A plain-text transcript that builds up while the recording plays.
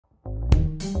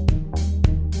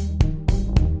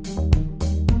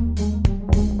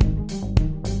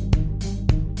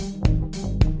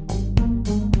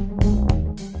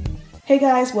Hey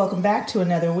guys, welcome back to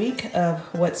another week of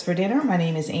What's for Dinner. My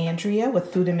name is Andrea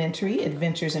with Foodimentary,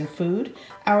 Adventures in Food.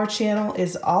 Our channel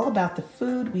is all about the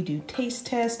food. We do taste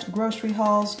tests, grocery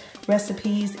hauls,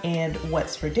 recipes, and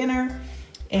What's for Dinner.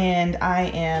 And I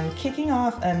am kicking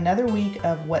off another week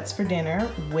of What's for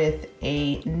Dinner with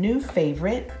a new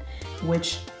favorite,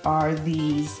 which are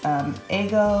these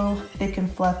Eggo thick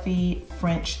and fluffy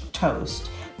French toast.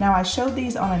 Now I showed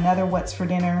these on another What's for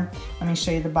Dinner. Let me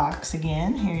show you the box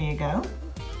again. Here you go.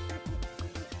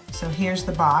 So here's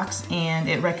the box, and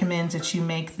it recommends that you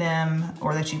make them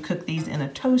or that you cook these in a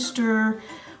toaster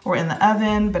or in the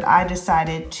oven, but I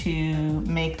decided to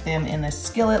make them in a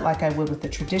skillet like I would with the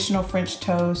traditional French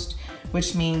toast,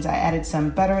 which means I added some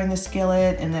butter in the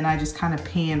skillet and then I just kind of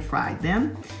pan fried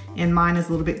them. And mine is a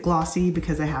little bit glossy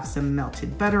because I have some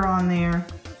melted butter on there.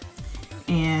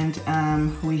 And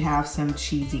we have some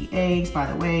cheesy eggs. By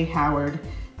the way, Howard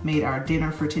made our dinner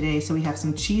for today. So we have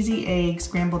some cheesy eggs,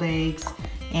 scrambled eggs,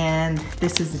 and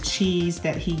this is the cheese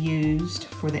that he used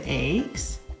for the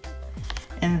eggs.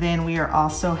 And then we are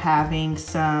also having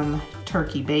some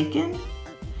turkey bacon,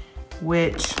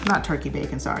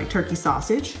 turkey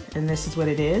sausage. And this is what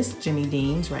it is, Jimmy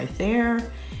Dean's right there.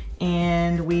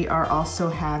 And we are also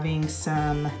having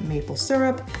some maple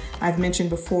syrup. I've mentioned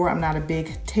before, I'm not a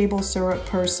big table syrup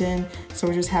person, so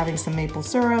we're just having some maple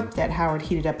syrup that Howard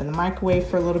heated up in the microwave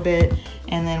for a little bit,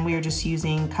 and then we are just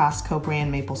using Costco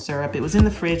brand maple syrup. It was in the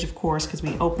fridge, of course, because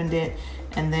we opened it,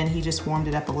 and then he just warmed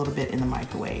it up a little bit in the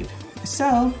microwave.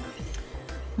 So,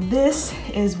 this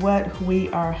is what we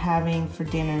are having for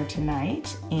dinner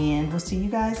tonight, and we'll see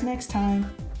you guys next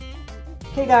time.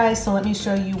 Hey guys, so let me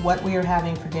show you what we are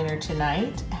having for dinner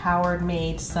tonight. Howard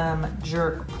made some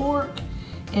jerk pork,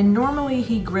 and normally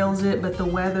he grills it, but the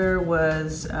weather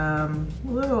was a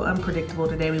little unpredictable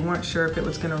today. We weren't sure if it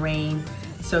was gonna rain,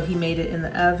 so he made it in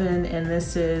the oven, and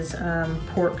this is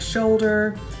pork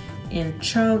shoulder in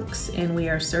chunks, and we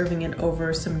are serving it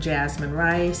over some jasmine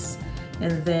rice.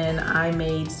 And then I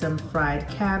made some fried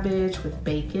cabbage with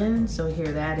bacon, so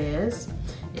here that is.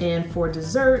 And for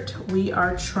dessert, we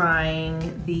are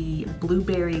trying the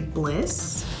blueberry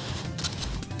bliss.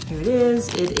 Here it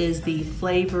is. It is the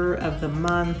flavor of the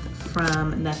month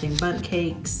from Nothing Bundt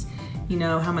Cakes. You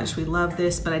know how much we love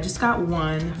this, but I just got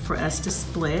one for us to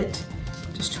split.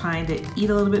 Just trying to eat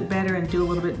a little bit better and do a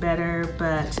little bit better.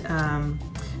 But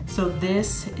so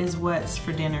this is what's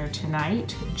for dinner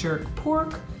tonight. Jerk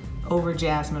pork over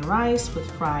jasmine rice with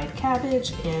fried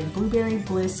cabbage and blueberry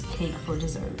bliss cake for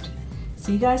dessert.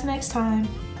 See you guys next time.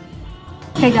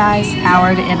 Hey guys,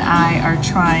 Howard and I are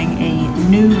trying a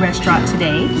new restaurant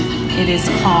today. It is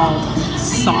called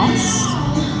Sauce,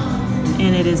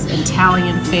 and it is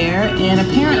Italian fare, and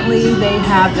apparently they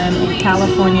have them in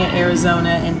California, Arizona,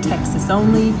 and Texas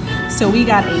only. So we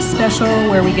got a special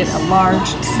where we get a large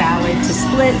salad to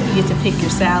split. You get to pick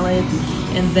your salad,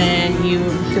 and then you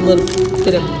get a little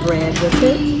bit of bread with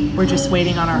it. We're just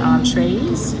waiting on our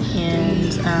entrees, and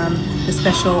the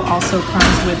special also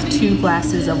comes with 2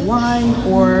 glasses of wine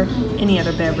or any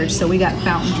other beverage. So we got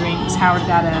fountain drinks. Howard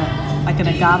got like an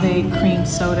agave cream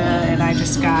soda, and I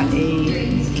just got I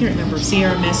can't remember,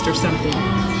 Sierra Mist or something.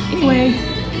 Anyway,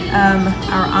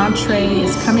 our entree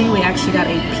is coming. We actually got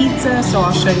a pizza, so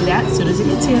I'll show you that as soon as it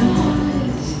gets here.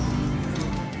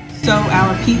 So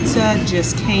our pizza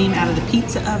just came out of the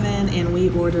pizza oven, and we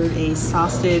ordered a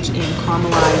sausage and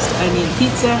caramelized onion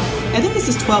pizza. I think this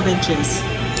is 12 inches.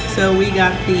 So we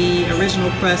got the original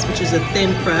crust, which is a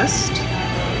thin crust.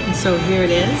 And so here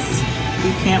it is.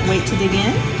 We can't wait to dig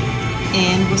in,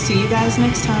 and we'll see you guys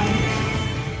next time.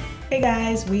 Hey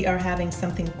guys, we are having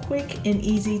something quick and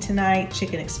easy tonight,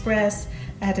 Chicken Express.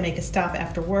 I had to make a stop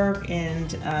after work and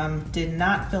did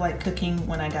not feel like cooking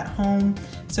when I got home.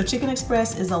 So Chicken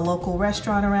Express is a local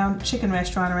chicken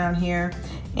restaurant around here.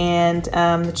 And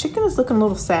the chicken is looking a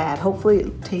little sad. Hopefully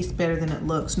it tastes better than it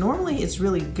looks. Normally it's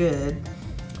really good,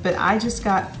 but I just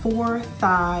got 4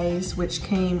 thighs, which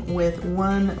came with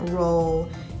 1 roll,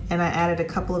 and I added a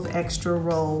couple of extra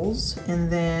rolls. And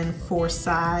then for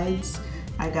sides,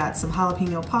 I got some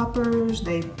jalapeno poppers.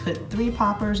 They put 3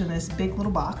 poppers in this big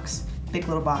little box.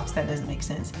 That doesn't make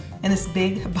sense. In this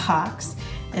big box.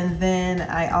 And then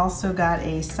I also got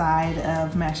a side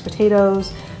of mashed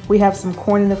potatoes. We have some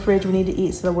corn in the fridge we need to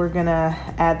eat, so we're gonna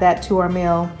add that to our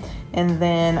meal. And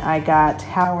then I got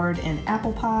Howard an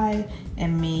apple pie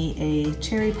and me a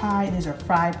cherry pie, and these are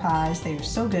fried pies. They are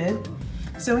so good.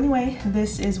 So anyway,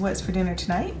 this is what's for dinner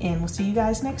tonight, and we'll see you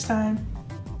guys next time.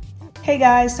 Hey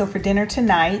guys, so for dinner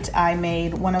tonight, I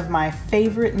made one of my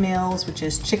favorite meals, which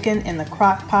is chicken in the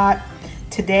crock pot.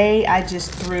 Today I just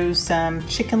threw some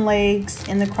chicken legs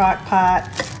in the crock pot.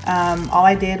 All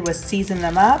I did was season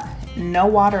them up, no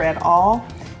water at all,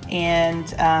 and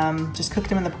just cooked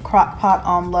them in the crock pot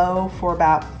on low for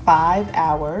about 5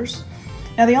 hours.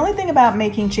 Now the only thing about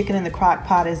making chicken in the crock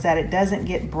pot is that it doesn't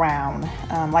get brown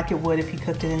like it would if you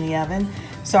cooked it in the oven.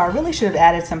 So I really should have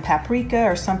added some paprika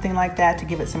or something like that to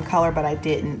give it some color, but I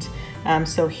didn't.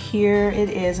 So here it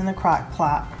is in the crock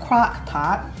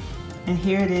pot, and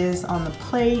here it is on the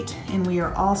plate. And we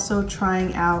are also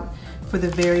trying out for the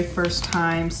very first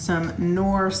time some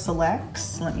Knorr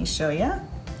Selects. Let me show you.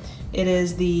 It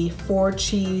is the 4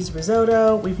 cheese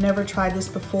risotto. We've never tried this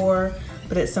before,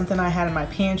 but it's something I had in my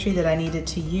pantry that I needed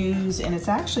to use, and it's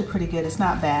actually pretty good. It's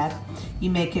not bad.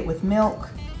 You make it with milk.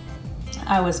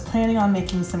 I was planning on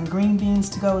making some green beans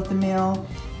to go with the meal,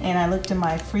 and I looked in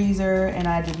my freezer and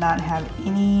I did not have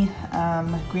any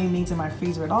green beans in my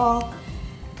freezer at all.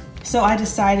 So I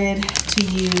decided to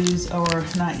use, or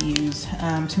not use,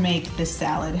 to make this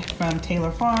salad from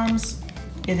Taylor Farms.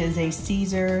 It is a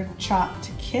Caesar chopped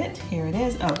kit. Here it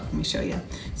is. Oh, let me show you.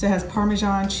 So it has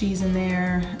Parmesan cheese in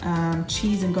there,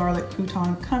 cheese and garlic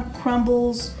crouton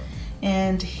crumbles,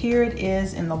 and here it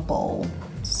is in the bowl.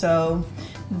 So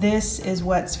this is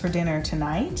what's for dinner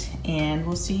tonight, and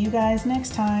we'll see you guys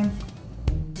next time.